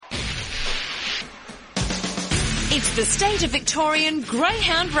It's the state of Victorian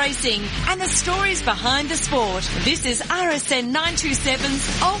greyhound racing and the stories behind the sport. This is RSN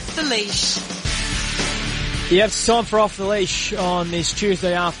 927's Off the Leash. Yeah, it's time for Off the Leash on this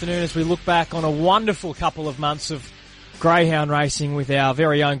Tuesday afternoon as we look back on a wonderful couple of months of greyhound racing with our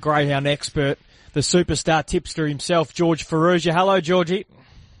very own greyhound expert, the superstar tipster himself, George Ferrugia. Hello, Georgie.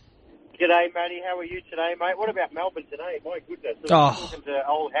 G'day, Matty. How are you today, mate? What about Melbourne today? My goodness. I was talking to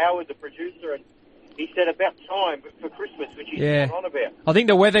old Howard, the producer, and he said about time for Christmas, which he's on about. I think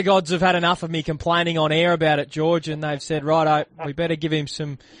the weather gods have had enough of me complaining on air about it, George, and they've said, right, we better give him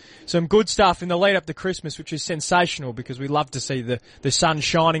some good stuff in the lead up to Christmas, which is sensational because we love to see the sun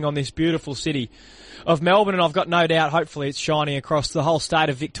shining on this beautiful city of Melbourne, and I've got no doubt, hopefully, it's shining across the whole state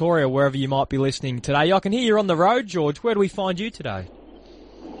of Victoria, wherever you might be listening today. I can hear you on the road, George. Where do we find you today?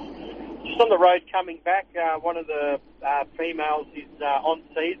 Just on the road coming back. One of the females is on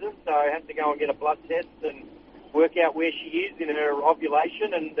season, so I had to go and get a blood test and work out where she is in her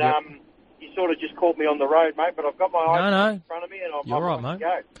ovulation, and you sort of just caught me on the road, mate, but I've got my eyes in front of me, and I'm ready to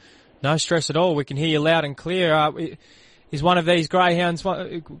go. No stress at all. We can hear you loud and clear. Is one of these greyhounds,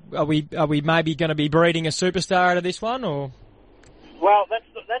 are we maybe going to be breeding a superstar out of this one, or? Well,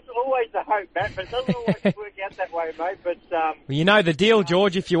 that's always the hope, Matt, but it doesn't always work out that way, mate. But well, you know the deal,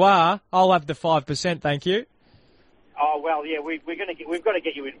 George. If you are, I'll have the 5%. Thank you. Oh well, yeah, we've got to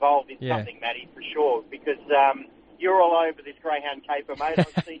get you involved in something, Matty, for sure, because you're all over this greyhound caper, mate.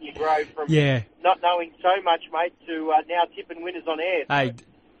 I've seen you grow from not knowing so much, mate, to now tipping winners on air. Hey,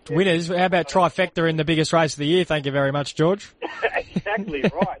 winners. How about trifecta in the biggest race of the year? Thank you very much, George. Exactly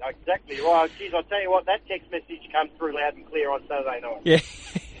right. Exactly right. Geez, I'll tell you what, that text message comes through loud and clear on Saturday night. Yeah.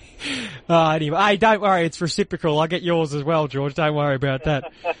 Anyway, hey, don't worry, it's reciprocal. I get yours as well, George. Don't worry about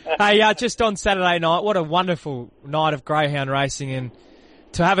that. Hey, just on Saturday night, what a wonderful night of greyhound racing, and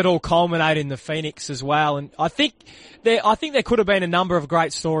to have it all culminate in the Phoenix as well. And I think there could have been a number of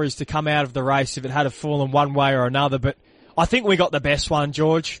great stories to come out of the race if it had fallen one way or another, but I think we got the best one,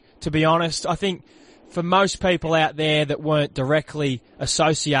 George, to be honest. I think for most people out there that weren't directly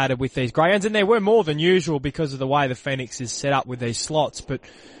associated with these greyhounds, and there were more than usual because of the way the Phoenix is set up with these slots, but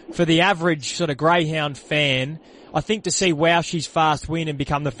for the average sort of greyhound fan, I think to see Wow She's Fast win and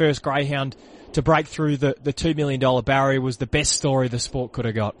become the first greyhound to break through the $2 million barrier was the best story the sport could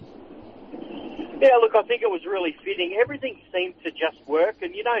have got. Yeah, look, I think it was really fitting. Everything seemed to just work,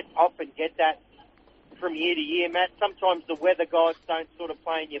 and you don't often get that from year to year, Matt. Sometimes the weather gods don't sort of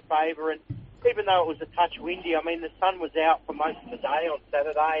play in your favour, and even though it was a touch windy, I mean, the sun was out for most of the day on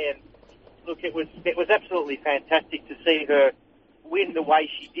Saturday, and look, it was absolutely fantastic to see her win the way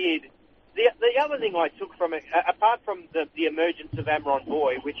she did. The other thing I took from it, apart from the emergence of Amron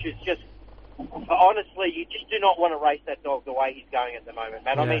Boy, which is just, honestly, you just do not want to race that dog the way he's going at the moment,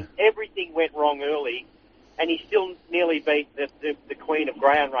 man. Yeah. I mean, everything went wrong early, and he still nearly beat the queen of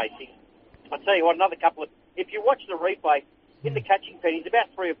greyhound racing. I'll tell you what, another couple of... If you watch the replay, in the catching pen, he's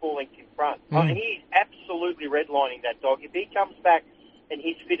about 3 or 4 lengths in front. I mean, he's absolutely redlining that dog. If he comes back and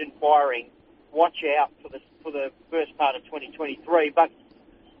he's fit and firing, watch out for the first part of 2023. But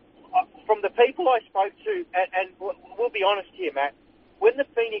from the people I spoke to, and we'll be honest here, Matt, when the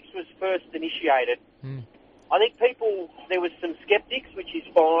Phoenix was first initiated, I think there was some skeptics, which is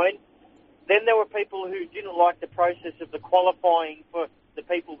fine. Then there were people who didn't like the process of the qualifying for the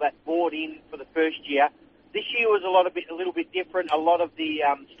people that bought in for the first year. This year was a little bit different. A lot of the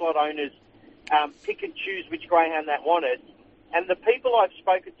slot owners pick and choose which greyhound they wanted. And the people I've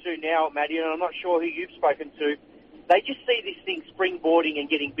spoken to now, Matty, and I'm not sure who you've spoken to, they just see this thing springboarding and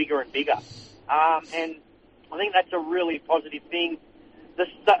getting bigger and bigger. And I think that's a really positive thing. The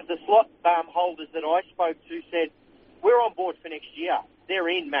slot holders that I spoke to said, we're on board for next year. They're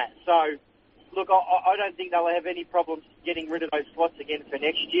in, Matt. So, look, I don't think they'll have any problems getting rid of those slots again for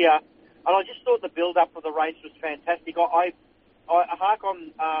next year. And I just thought the build-up for the race was fantastic. I hark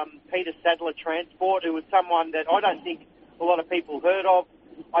on Peter Sadler Transport, who was someone that I don't think a lot of people heard of.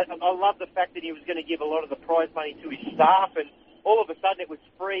 I love the fact that he was going to give a lot of the prize money to his staff, and all of a sudden it was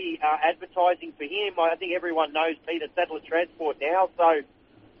free advertising for him. I think everyone knows Peter Sadler Transport now, so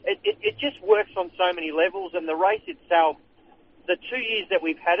it just works on so many levels. And the race itself, the 2 years that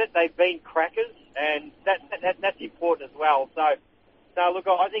we've had it, they've been crackers, and that's important as well. So look,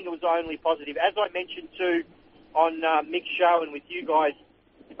 I think it was only positive. As I mentioned too on Mick's show and with you guys,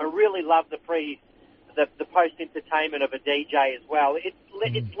 I really love the post entertainment of a DJ as well. It's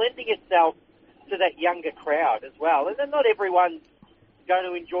lending itself to that younger crowd as well. And then not everyone's going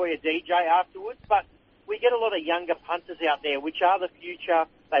to enjoy a DJ afterwards, but we get a lot of younger punters out there, which are the future.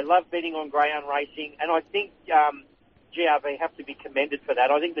 They love betting on greyhound racing, and I think GRV have to be commended for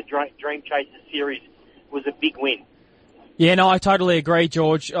that. I think the Dream Chasers series was a big win. Yeah, no, I totally agree,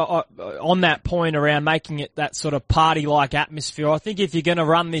 George, on that point around making it that sort of party-like atmosphere. I think if you're going to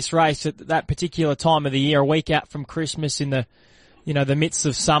run this race at that particular time of the year, a week out from Christmas in the midst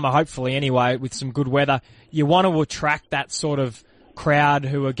of summer, hopefully anyway, with some good weather, you want to attract that sort of crowd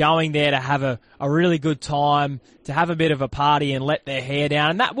who are going there to have a really good time, to have a bit of a party and let their hair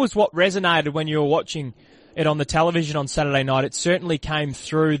down. And that was what resonated when you were watching it on the television on Saturday night. It certainly came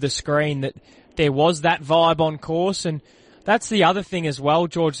through the screen that there was that vibe on course. And that's the other thing as well,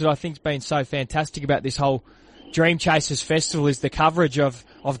 George, that I think's been so fantastic about this whole Dream Chasers Festival is the coverage of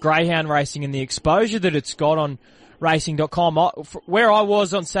greyhound racing and the exposure that it's got on racing.com. Where I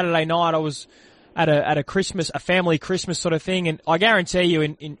was on Saturday night, I was at a family Christmas sort of thing, and I guarantee you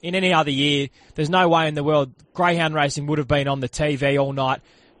in any other year, there's no way in the world greyhound racing would have been on the TV all night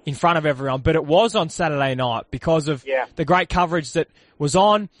in front of everyone, but it was on Saturday night because of the great coverage that was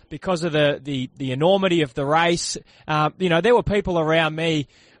on, because of the enormity of the race. There were people around me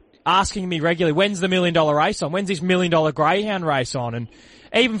asking me regularly, when's the $1 million race on? When's this $1 million greyhound race on? And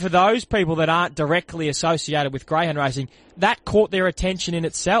even for those people that aren't directly associated with greyhound racing, that caught their attention in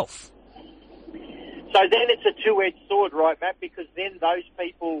itself. So then it's a two-edged sword, right, Matt? Because then those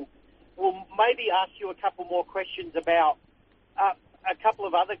people will maybe ask you a couple more questions about a couple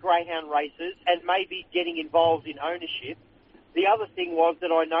of other greyhound races and maybe getting involved in ownership. The other thing was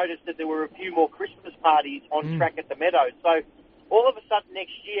that I noticed that there were a few more Christmas parties on track at the Meadows. So all of a sudden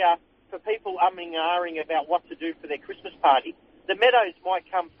next year, for people umming and ahhing about what to do for their Christmas party, the Meadows might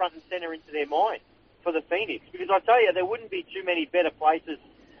come front and centre into their mind for the Phoenix. Because I tell you, there wouldn't be too many better places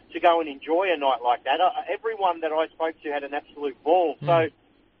to go and enjoy a night like that. Everyone that I spoke to had an absolute ball. So,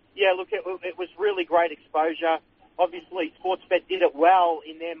 yeah, look, it was really great exposure. Obviously, Sportsbet did it well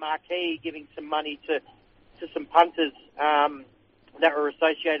in their marquee, giving some money to some punters that were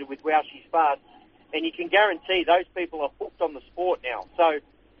associated with Wow She's Fast. And you can guarantee those people are hooked on the sport now. So,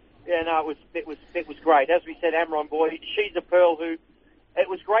 yeah, no, it was great. As we said, Amron Boy, she's a pearl who, it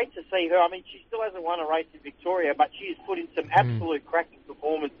was great to see her. I mean, she still hasn't won a race in Victoria, but she has put in some absolute cracking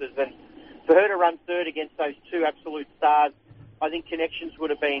performances. And for her to run third against those two absolute stars, I think Connections would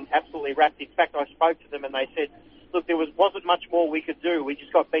have been absolutely wrapped. In fact, I spoke to them and they said, look, there wasn't much more we could do. We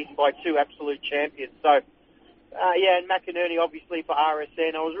just got beaten by two absolute champions. So, and McInerney, obviously, for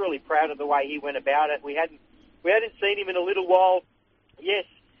RSN, I was really proud of the way he went about it. We hadn't seen him in a little while. Yes,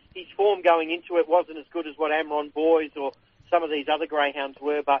 his form going into it wasn't as good as what Amron Boys or some of these other greyhounds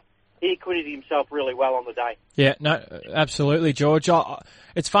were, but he acquitted himself really well on the day. Yeah, no, absolutely, George.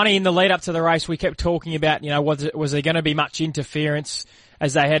 It's funny, in the lead up to the race, we kept talking about, was there going to be much interference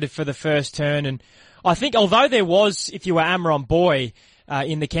as they headed for the first turn? And I think although there was, if you were Amron Boy,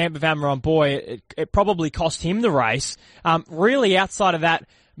 in the camp of Amron Boy, it probably cost him the race. Really outside of that,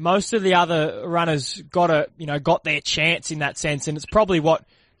 most of the other runners got their chance in that sense, and it's probably what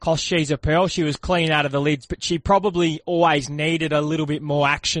cost She's a Pearl. She was clean out of the lids, but she probably always needed a little bit more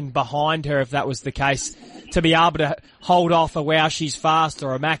action behind her if that was the case, to be able to hold off a Wow She's Fast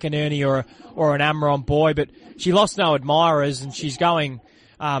or a McInerney or an Amron Boy. But she lost no admirers, and she's going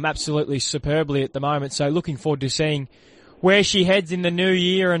absolutely superbly at the moment. So looking forward to seeing where she heads in the new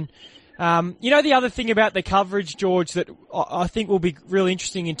year. And the other thing about the coverage, George, that I think will be really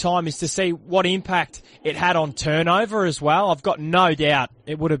interesting in time is to see what impact it had on turnover as well. I've got no doubt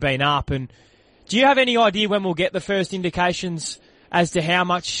it would have been up. And do you have any idea when we'll get the first indications as to how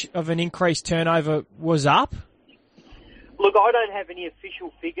much of an increased turnover was up? Look, I don't have any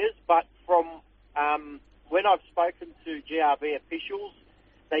official figures, but from when I've spoken to GRB officials,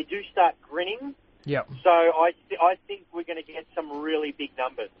 they do start grinning. Yep. So I think we're going to get some really big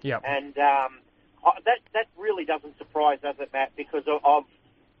numbers. Yep. And that really doesn't surprise, does it, Matt, because of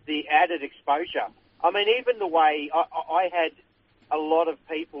the added exposure. I mean, even the way I had a lot of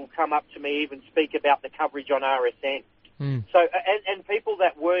people come up to me, even speak about the coverage on RSN. So, and people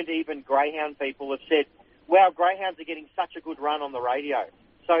that weren't even greyhound people have said, wow, greyhounds are getting such a good run on the radio.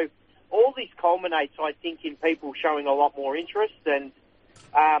 So all this culminates, I think, in people showing a lot more interest. And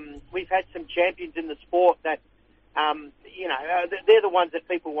we've had some champions in the sport that, they're the ones that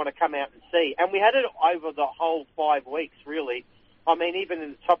people want to come out and see. And we had it over the whole 5 weeks, really. I mean, even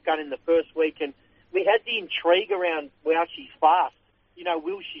in the Top Gun in the first week. And we had the intrigue around, Wow She's Fast.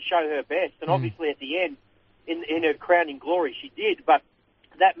 Will she show her best? And obviously at the end, in her crowning glory, she did. But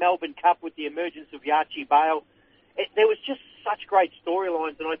that Melbourne Cup with the emergence of Yachi Bale, there was just such great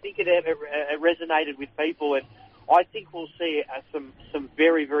storylines, and I think it resonated with people. And I think we'll see some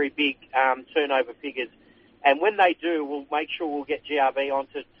very, very big turnover figures. And when they do, we'll make sure we'll get GRB on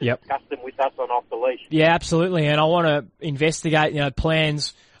to discuss them with us on Off the Leash. Yeah, absolutely. And I want to investigate,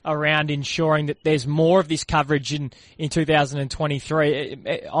 plans around ensuring that there's more of this coverage in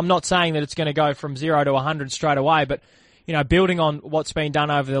 2023. I'm not saying that it's going to go from 0 to 100 straight away, but, you know, building on what's been done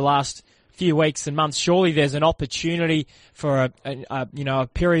over the last few weeks and months, surely there's an opportunity for a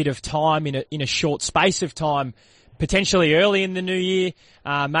period of time in a short space of time, potentially early in the new year.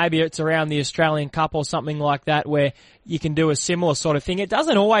 Maybe it's around the Australian Cup or something like that, where you can do a similar sort of thing. It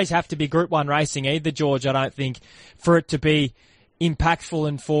doesn't always have to be Group 1 racing either, George, I don't think, for it to be impactful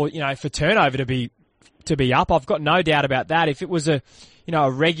and for turnover to be up. I've got no doubt about that. If it was a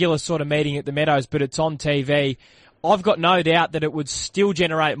regular sort of meeting at the Meadows, but it's on TV, I've got no doubt that it would still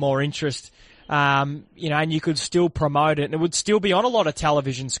generate more interest, and you could still promote it, and it would still be on a lot of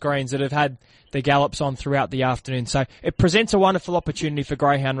television screens that have had the gallops on throughout the afternoon. So it presents a wonderful opportunity for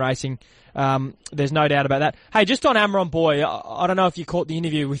greyhound racing. There's no doubt about that. Hey, just on Amron Boy, I don't know if you caught the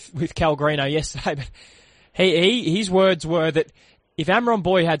interview with Cal Greeno yesterday, but his words were that if Amron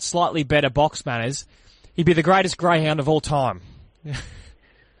Boy had slightly better box manners, he'd be the greatest greyhound of all time.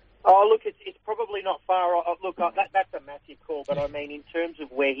 Oh, look, it's probably not far off. Look, that's a massive call, but I mean, in terms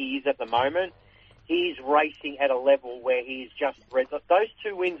of where he is at the moment, he's racing at a level where he's just those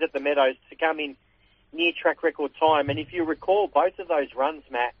 2 wins at the Meadows to come in near track record time. And if you recall both of those runs,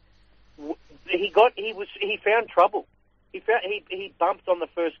 Matt, he found trouble. He bumped on the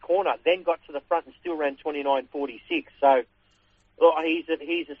first corner, then got to the front and still ran 29.46. So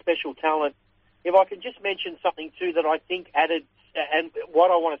he's a special talent. If I can just mention something too that I think added, and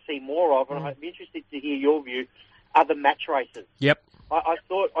what I want to see more of, and I'd be interested to hear your view, are the match races. Yep. I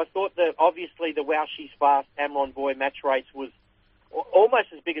thought that obviously the Wow She's Fast Amron Boy match race was almost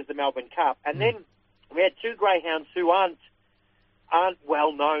as big as the Melbourne Cup, and then we had 2 greyhounds who aren't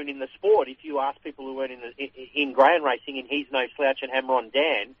well known in the sport. If you ask people who weren't in greyhound racing, and He's No Slouch and Amron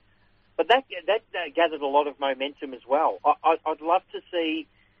Dan, but that gathered a lot of momentum as well. I'd love to see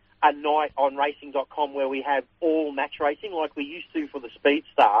a night on racing.com where we have all match racing like we used to for the Speed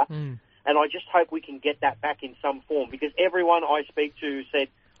Star. And I just hope we can get that back in some form, because everyone I speak to said,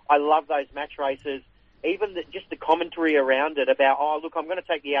 I love those match races. Even just the commentary around it about, oh, look, I'm going to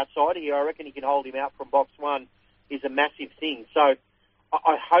take the outsider here. I reckon he can hold him out from box 1 is a massive thing. So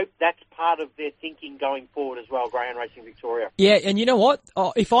I hope that's part of their thinking going forward as well, Greyhound Racing Victoria. Yeah, and you know what?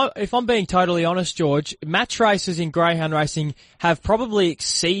 If I'm being totally honest, George, match races in greyhound racing have probably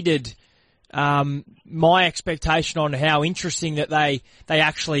exceeded my expectation on how interesting that they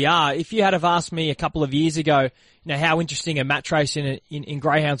actually are. If you had have asked me a couple of years ago, how interesting a match race in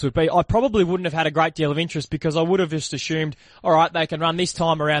greyhounds would be, I probably wouldn't have had a great deal of interest, because I would have just assumed, all right, they can run this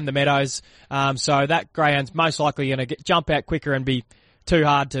time around the Meadows, so that greyhound's most likely going to jump out quicker and be too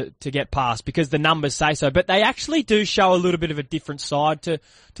hard to get past, because the numbers say so. But they actually do show a little bit of a different side to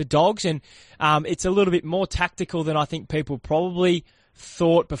dogs, and it's a little bit more tactical than I think people probably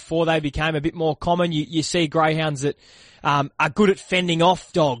thought before they became a bit more common. You see greyhounds that are good at fending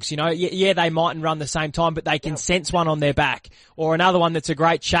off dogs. Yeah, they mightn't run the same time, but they can sense one on their back, or another one that's a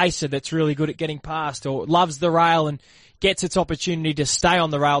great chaser that's really good at getting past, or loves the rail and gets its opportunity to stay on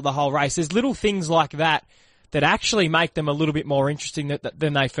the rail the whole race. There's little things like that actually make them a little bit more interesting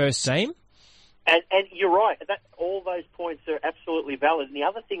than they first seem. And you're right. All those points are absolutely valid. And the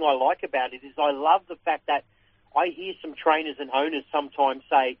other thing I like about it is I love the fact that I hear some trainers and owners sometimes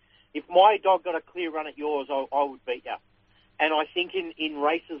say, if my dog got a clear run at yours, I would beat you. And I think in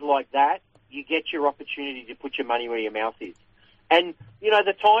races like that, you get your opportunity to put your money where your mouth is. And,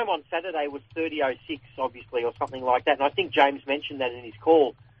 the time on Saturday was 30.06, obviously, or something like that. And I think James mentioned that in his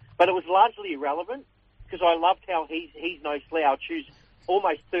call. But it was largely irrelevant, because I loved how He's No Slouch, who's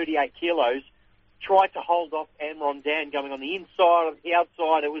almost 38 kilos, tried to hold off Amron Dan going on the inside, on the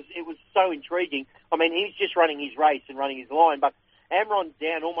outside. It was so intriguing. I mean, he's just running his race and running his line, but Amron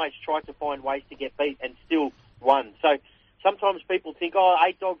Dan almost tried to find ways to get beat and still won. So sometimes people think,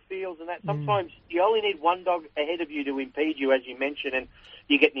 8-dog fields and that. Sometimes you only need 1 dog ahead of you to impede you, as you mentioned, and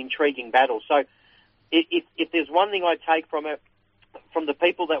you get an intriguing battle. So if there's one thing I take from it, from the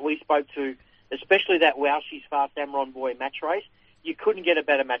people that we spoke to, especially that Wow She's Fast Amron Boy match race, you couldn't get a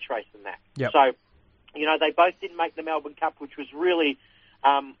better match race than that. Yep. So, they both didn't make the Melbourne Cup, which was really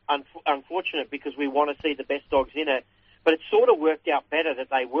unfortunate, because we want to see the best dogs in it. But it sort of worked out better that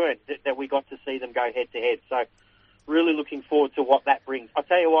they weren't, that we got to see them go head-to-head. So really looking forward to what that brings. I'll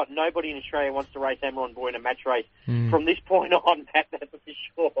tell you what, nobody in Australia wants to race Amron Boy in a match race from this point on, Matt, that's for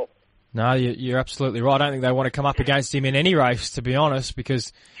sure. No, you're absolutely right. I don't think they want to come up against him in any race, to be honest,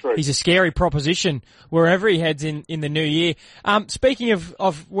 because he's a scary proposition wherever he heads in the new year. Speaking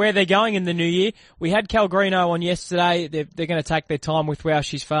of where they're going in the new year, we had Cal Greeno on yesterday. They're going to take their time with Wow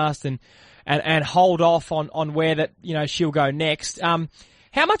She's Fast and hold off on where that, she'll go next.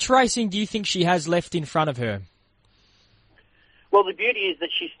 How much racing do you think she has left in front of her? Well, the beauty is that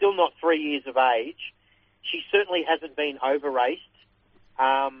she's still not 3 years of age. She certainly hasn't been over-raced.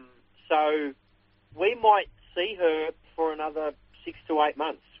 So we might see her for another 6 to 8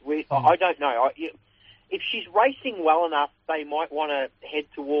 months. I don't know. If she's racing well enough, they might want to head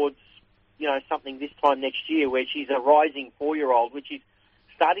towards, something this time next year where she's a rising 4-year-old, which is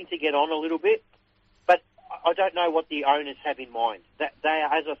starting to get on a little bit. But I don't know what the owners have in mind. That they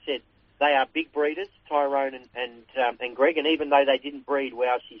are, as I said, they are big breeders, Tyrone and Greg, and even though they didn't breed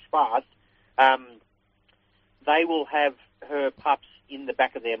Wow She's Fast, they will have her pups in the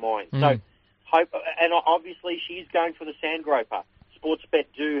back of their mind. So hope, and obviously she's going for the Sandgroper. Sportsbet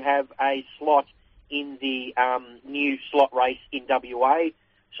do have a slot in the new slot race in WA,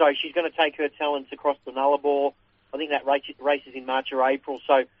 so she's going to take her talents across the Nullarbor. I think that race is in March or April.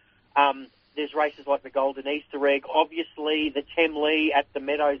 So there's races like the Golden Easter Egg. Obviously, the Temlee at the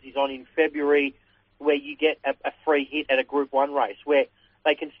Meadows is on in February, where you get a free hit at a Group 1 race, where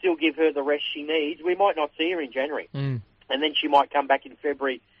they can still give her the rest she needs. We might not see her in January. And then she might come back in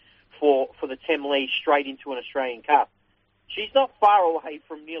February for the Temlee straight into an Australian Cup. She's not far away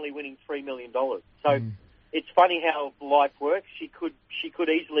from nearly winning $3 million. So it's funny how life works. She could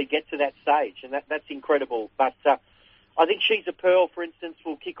easily get to that stage, and that's incredible. But I think She's a Pearl, for instance,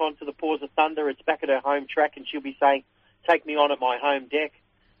 will kick on to the Paws of Thunder. It's back at her home track, and she'll be saying, "Take me on at my home deck."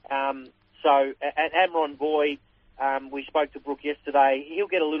 So at Amron Boy, we spoke to Brooke yesterday. He'll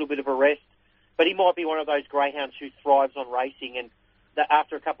get a little bit of a rest, but he might be one of those greyhounds who thrives on racing, and that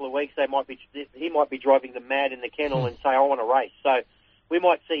after a couple of weeks, he might be driving them mad in the kennel and say, "I want to race." So we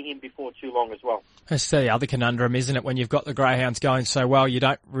might see him before too long as well. That's the other conundrum, isn't it? When you've got the greyhounds going so well, you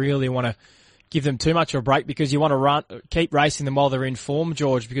don't really want to give them too much of a break because you want to keep racing them while they're in form,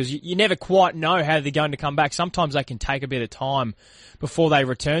 George, because you never quite know how they're going to come back. Sometimes they can take a bit of time before they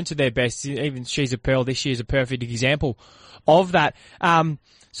return to their best. Even She's a Pearl this year is a perfect example of that.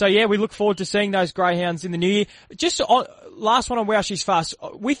 So yeah, we look forward to seeing those greyhounds in the new year. Just last one on Wow She's Fast.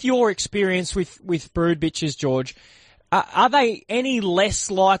 With your experience with brood bitches, George, are they any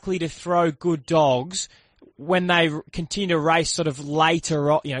less likely to throw good dogs when they continue to race sort of later,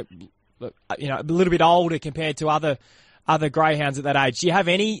 a little bit older compared to other greyhounds at that age? Do you have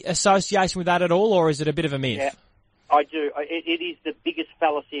any association with that at all, or is it a bit of a myth? Yeah, I do. It is the biggest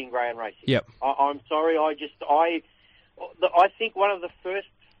fallacy in greyhound racing. Yep. I'm sorry. I think one of the first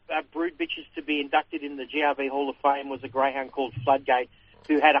brood bitches to be inducted in the GRV Hall of Fame was a greyhound called Floodgate,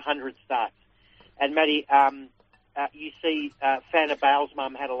 who had 100 starts. And Matty, you see, Fana Bale's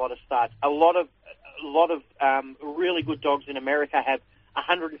mum had a lot of starts. A lot of really good dogs in America have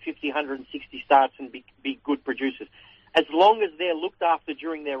 150, 160 starts and be good producers. As long as they're looked after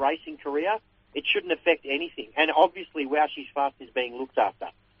during their racing career, it shouldn't affect anything. And obviously, Wow She's Fast is being looked after.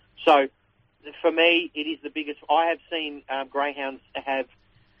 So, for me, it is the biggest. I have seen greyhounds have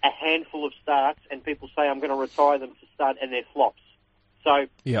a handful of starts, and people say, "I'm going to retire them to start," and they're flops. So,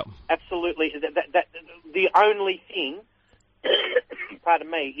 absolutely, the only thing, pardon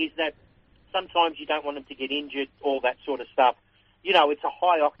me, is that sometimes you don't want them to get injured, all that sort of stuff. It's a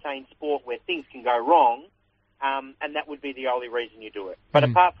high-octane sport where things can go wrong, and that would be the only reason you do it. But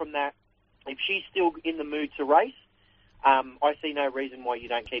apart from that, if she's still in the mood to race, I see no reason why you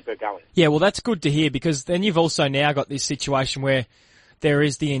don't keep her going. Yeah, well, that's good to hear, because then you've also now got this situation where there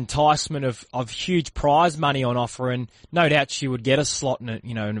is the enticement of huge prize money on offer, and no doubt she would get a slot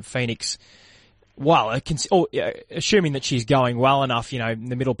in Phoenix. Well, assuming that she's going well enough, in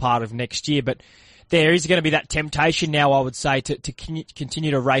the middle part of next year, but there is going to be that temptation now, I would say, to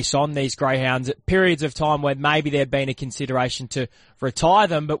continue to race on these greyhounds at periods of time where maybe there'd been a consideration to retire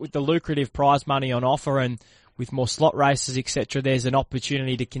them, but with the lucrative prize money on offer and with more slot races, etc., there's an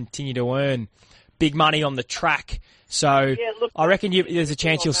opportunity to continue to earn big money on the track. So I reckon there's a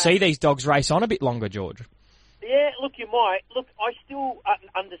chance you'll see these dogs race on a bit longer, George. Yeah, look, you might. Look, I still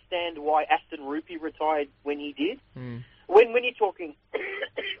understand why Aston Rupee retired when he did. When you're talking,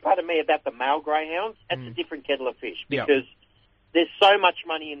 pardon me, about the male greyhounds, that's a different kettle of fish, because there's so much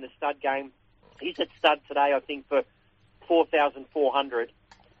money in the stud game. He's at stud today, I think, for $4,400,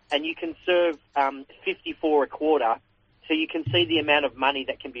 and you can serve 54 a quarter, so you can see the amount of money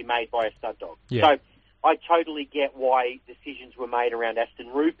that can be made by a stud dog. So I totally get why decisions were made around Aston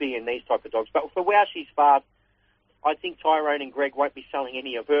Rupee and these type of dogs. But for Wow She's Fast, I think Tyrone and Greg won't be selling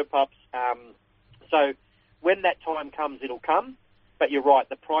any of her pups. So when that time comes, it'll come. But you're right,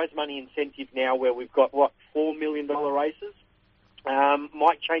 the prize money incentive now, where we've got, $4 million races,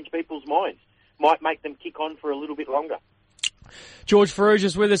 might change people's minds, might make them kick on for a little bit longer. George Farrugia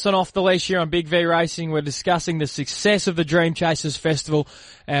is with us on Off the Leash here on Big V Racing. We're discussing the success of the Dream Chasers Festival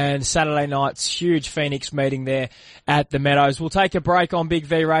and Saturday night's huge Phoenix meeting there at the Meadows. We'll take a break on Big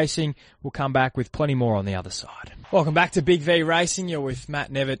V Racing. We'll come back with plenty more on the other side. Welcome back to Big V Racing. You're with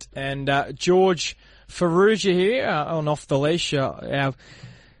Matt Nevitt and George Farrugia here on Off the Leash. Our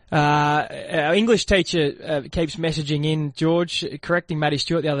English teacher keeps messaging in, George, correcting Matty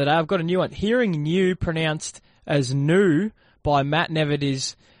Stewart the other day. I've got a new one. Hearing new pronounced as new by Matt Nevitt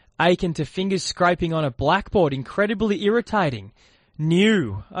is akin to fingers scraping on a blackboard. Incredibly irritating.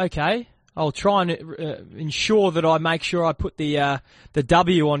 New. Okay. I'll try and ensure that I make sure I put the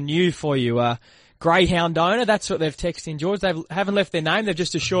W on new for you. Greyhound owner, that's what they've texted in, George. They haven't left their name. They've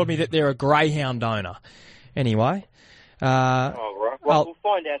just assured me that they're a Greyhound owner. Anyway. Right. Well, we'll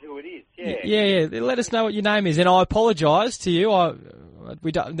find out who it is. Yeah. Let us know what your name is. And I apologise to you.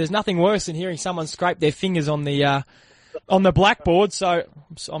 There's nothing worse than hearing someone scrape their fingers on the blackboard. So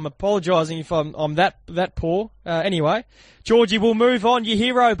I'm apologising if I'm that poor. Anyway, Georgie, we'll move on. Your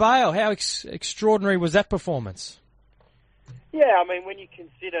hero, Bale. How extraordinary was that performance? Yeah, I mean, when you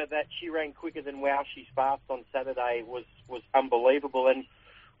consider that she ran quicker than Wow She's Fast on Saturday was unbelievable. And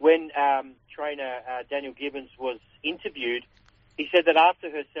when trainer Daniel Gibbons was interviewed, he said that after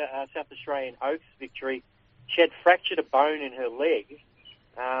her South Australian Oaks victory, she had fractured a bone in her leg.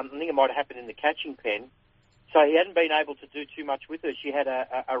 I think it might have happened in the catching pen. So he hadn't been able to do too much with her. She had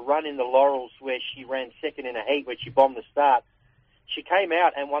a run in the Laurels where she ran second in a heat where she bombed the start. She came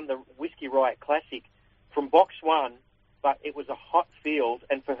out and won the Whiskey Riot Classic from box one, but it was a hot field,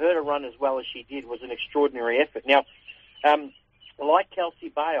 and for her to run as well as she did was an extraordinary effort. Now, like Kelsey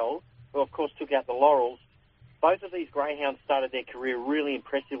Bale, who of course took out the Laurels, both of these greyhounds started their career really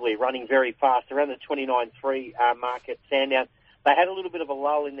impressively, running very fast, around the 29.3 mark at Sandown. They had a little bit of a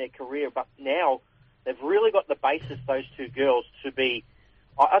lull in their career, but now they've really got the basis, those two girls, to be,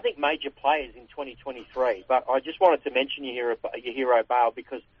 I think, major players in 2023. But I just wanted to mention your hero, Bale,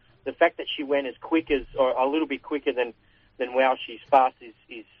 because the fact that she went as quick as, or a little bit quicker than Wow She's Fast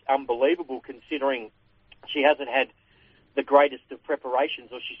is unbelievable, considering she hasn't had the greatest of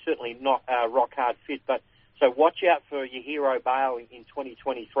preparations, or she's certainly not rock hard fit. But so watch out for your hero, Bale, in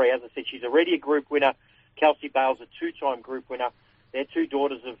 2023. As I said, she's already a group winner. Kelsey Bale's a two-time group winner. They're two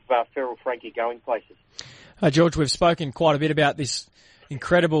daughters of Feral Frankie going places. George, we've spoken quite a bit about this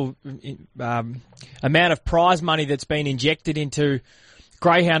incredible amount of prize money that's been injected into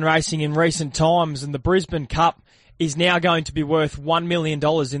greyhound racing in recent times, and the Brisbane Cup is now going to be worth $1 million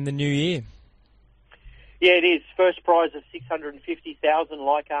in the new year. Yeah, it is. First prize of $650,000,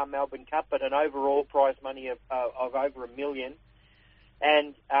 like our Melbourne Cup, but an overall prize money of over $1 million.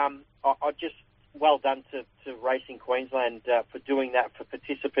 And I just well done to Racing Queensland for doing that for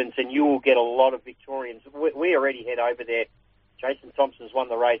participants, and you will get a lot of Victorians. We already head over there. Jason Thompson's won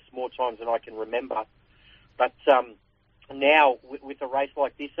the race more times than I can remember, but now with a race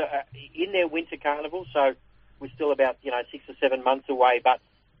like this in their winter carnival, so we're still about 6 or 7 months away, but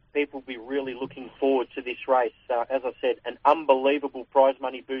people will be really looking forward to this race. As I said, an unbelievable prize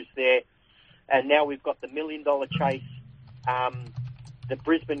money boost there, and now we've got the $1 million chase, the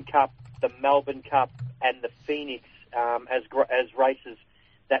Brisbane Cup, the Melbourne Cup, and the Phoenix as races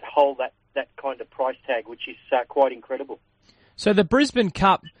that hold that kind of price tag, which is quite incredible. So the Brisbane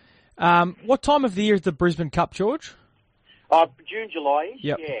Cup, what time of the year is the Brisbane Cup, George? June, July-ish,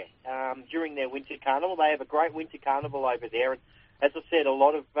 yep. Yeah. During their winter carnival. They have a great winter carnival over there. And as I said, a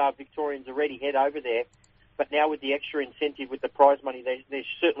lot of Victorians already head over there. But now with the extra incentive with the prize money, they're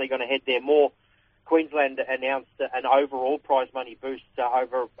certainly going to head there more. Queensland announced an overall prize money boost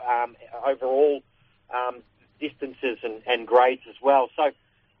over overall distances and grades as well. So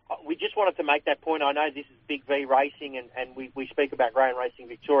we just wanted to make that point. I know this is Big V Racing, and we speak about Greyhound Racing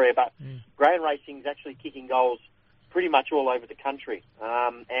Victoria, but Greyhound Racing is actually kicking goals pretty much all over the country.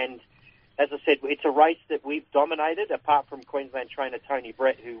 And as I said, it's a race that we've dominated, apart from Queensland trainer Tony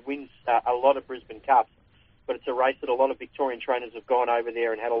Brett, who wins a lot of Brisbane Cups. But it's a race that a lot of Victorian trainers have gone over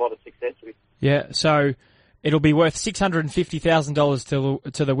there and had a lot of success with. Yeah, so it'll be worth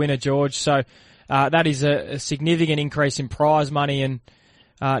 $650,000 to the winner, George. So that is a significant increase in prize money, and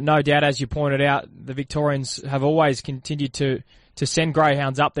no doubt, as you pointed out, the Victorians have always continued to send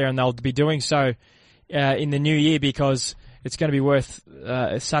greyhounds up there, and they'll be doing so in the new year because it's going to be worth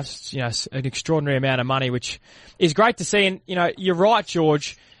such an extraordinary amount of money, which is great to see. And you're right,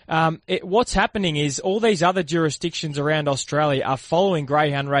 George. What's happening is all these other jurisdictions around Australia are following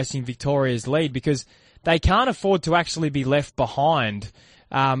Greyhound Racing Victoria's lead because they can't afford to actually be left behind.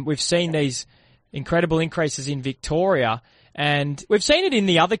 We've seen these incredible increases in Victoria, and we've seen it in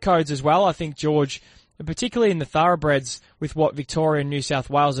the other codes as well. I think, George, particularly in the thoroughbreds with what Victoria and New South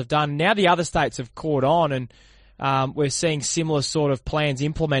Wales have done. Now the other states have caught on, and we're seeing similar sort of plans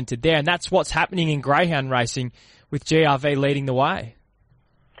implemented there, and that's what's happening in greyhound racing with GRV leading the way.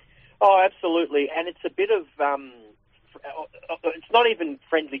 Oh, absolutely, and it's a bit of, it's not even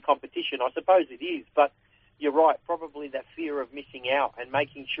friendly competition, I suppose it is, but you're right, probably that fear of missing out and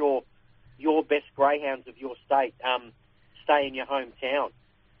making sure your best greyhounds of your state stay in your hometown.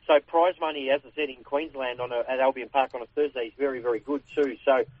 So prize money, as I said, in Queensland at Albion Park on a Thursday is very, very good too.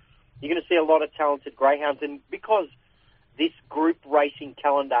 So you're going to see a lot of talented greyhounds, and because this group racing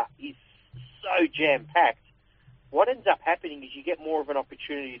calendar is so jam-packed, what ends up happening is you get more of an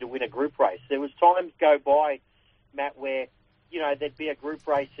opportunity to win a group race. There was times go by, Matt, where, you know, there'd be a group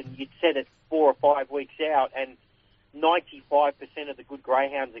race and you'd set it 4 or 5 weeks out and 95% of the good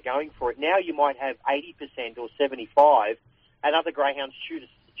greyhounds are going for it. Now you might have 80% or 75%, and other greyhounds choose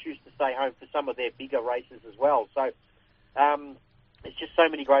to stay home for some of their bigger races as well. So there's just so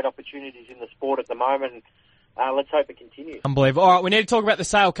many great opportunities in the sport at the moment. Let's hope it continues. Unbelievable. All right, we need to talk about the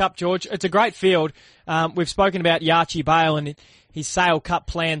Sale Cup, George. It's a great field. We've spoken about Yarchie Bale and his Sale Cup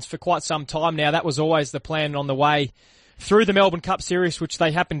plans for quite some time now. That was always the plan on the way through the Melbourne Cup Series, which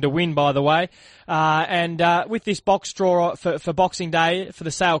they happened to win, by the way. And with this box draw for Boxing Day for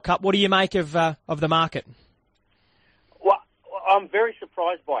the Sale Cup, what do you make of the market? Well, I'm very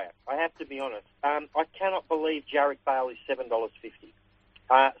surprised by it, I have to be honest. I cannot believe Jarek Bale is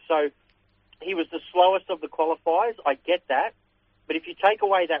 $7.50. So he was the slowest of the qualifiers, I get that. But if you take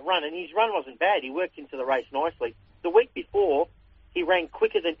away that run, and his run wasn't bad, he worked into the race nicely. The week before, he ran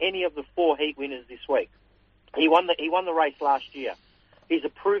quicker than any of the 4 heat winners this week. He won the race last year. He's a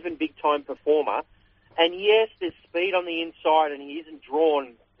proven big-time performer. And yes, there's speed on the inside, and he isn't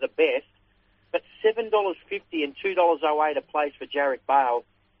drawn the best. But $7.50 and $2.08 a place for Jarek Bale,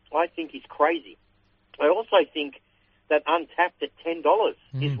 I think is crazy. I also think that Untapped at $10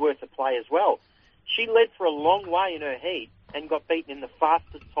 is worth a play as well. She led for a long way in her heat and got beaten in the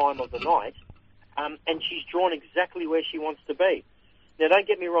fastest time of the night, and she's drawn exactly where she wants to be. Now, don't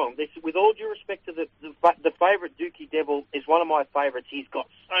get me wrong. With all due respect to the favourite, Dookie Devil, is one of my favourites. He's got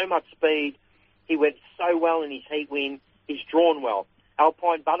so much speed. He went so well in his heat win. He's drawn well.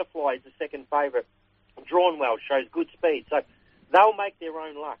 Alpine Butterfly is the second favourite. Drawn well, shows good speed. So they'll make their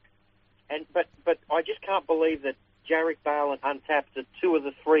own luck. But I just can't believe that Jarek Bale and Untapped are 2 of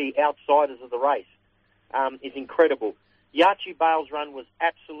the 3 outsiders of the race. Is incredible. Yarchie Bale's run was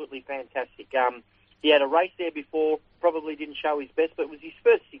absolutely fantastic. He had a race there before, probably didn't show his best, but it was his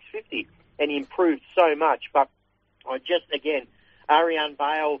first 650, and he improved so much. But I just, again, Ariane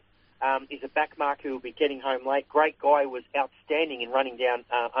Bale is a backmarker who will be getting home late. Great guy, was outstanding in running down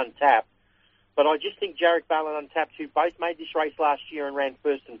Untapped. But I just think Jarek Bale and Untapped, who both made this race last year and ran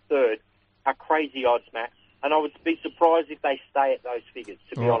first and third, are crazy odds, Matt. And I would be surprised if they stay at those figures,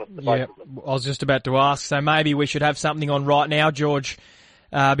 to be honest. Yeah, I was just about to ask, so maybe we should have something on right now, George,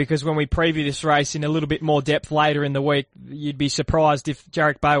 because when we preview this race in a little bit more depth later in the week, you'd be surprised if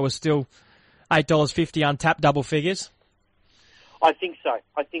Jarek Bale was still $8.50 Untapped double figures. I think so.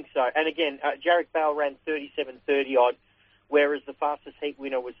 And again, Jarek Bale ran 37.30 odd, whereas the fastest heat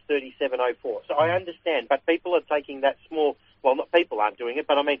winner was 37.04. So I understand, but people are taking that small. Well, not people aren't doing it,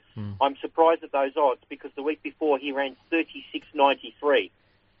 but I mean, I'm surprised at those odds because the week before he ran 36.93,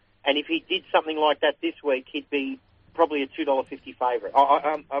 and if he did something like that this week, he'd be probably a $2.50 favourite.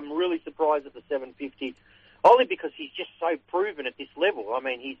 I'm really surprised at the $7.50, only because he's just so proven at this level. I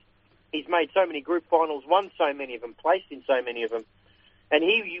mean, he's made so many group finals, won so many of them, placed in so many of them, and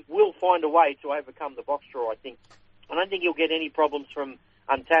he will find a way to overcome the box draw, I think. I don't think he'll get any problems from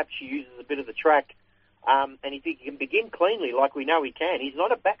Untapped. She uses a bit of the track. And if he can begin cleanly, like we know he can, he's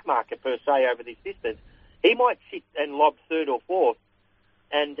not a backmarker per se over this distance. He might sit and lob third or fourth,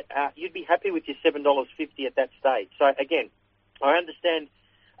 and you'd be happy with your $7.50 at that stage. So again, I understand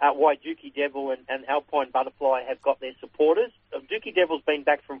why Dookie Devil and Alpine Butterfly have got their supporters. Dookie Devil's been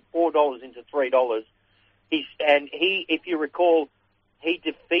back from $4 into $3. If you recall, he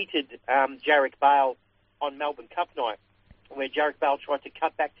defeated Jarek Bale on Melbourne Cup night, where Jarek Bale tried to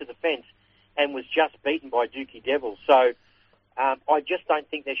cut back to the fence and was just beaten by Dookie Devil. So I just don't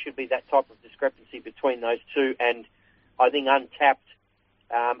think there should be that type of discrepancy between those two. And I think Untapped,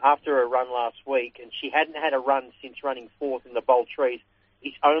 after her run last week, and she hadn't had a run since running 4th in the Bold Trees,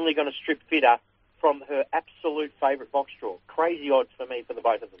 is only going to strip fitter from her absolute favourite box draw. Crazy odds for me for the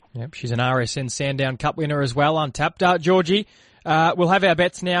both of them. Yep, she's an RSN Sandown Cup winner as well, Untapped. Georgie, we'll have our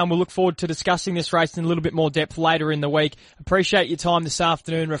bets now, and we'll look forward to discussing this race in a little bit more depth later in the week. Appreciate your time this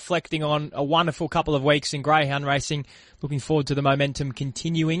afternoon reflecting on a wonderful couple of weeks in greyhound racing. Looking forward to the momentum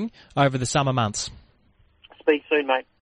continuing over the summer months. Speak soon, mate.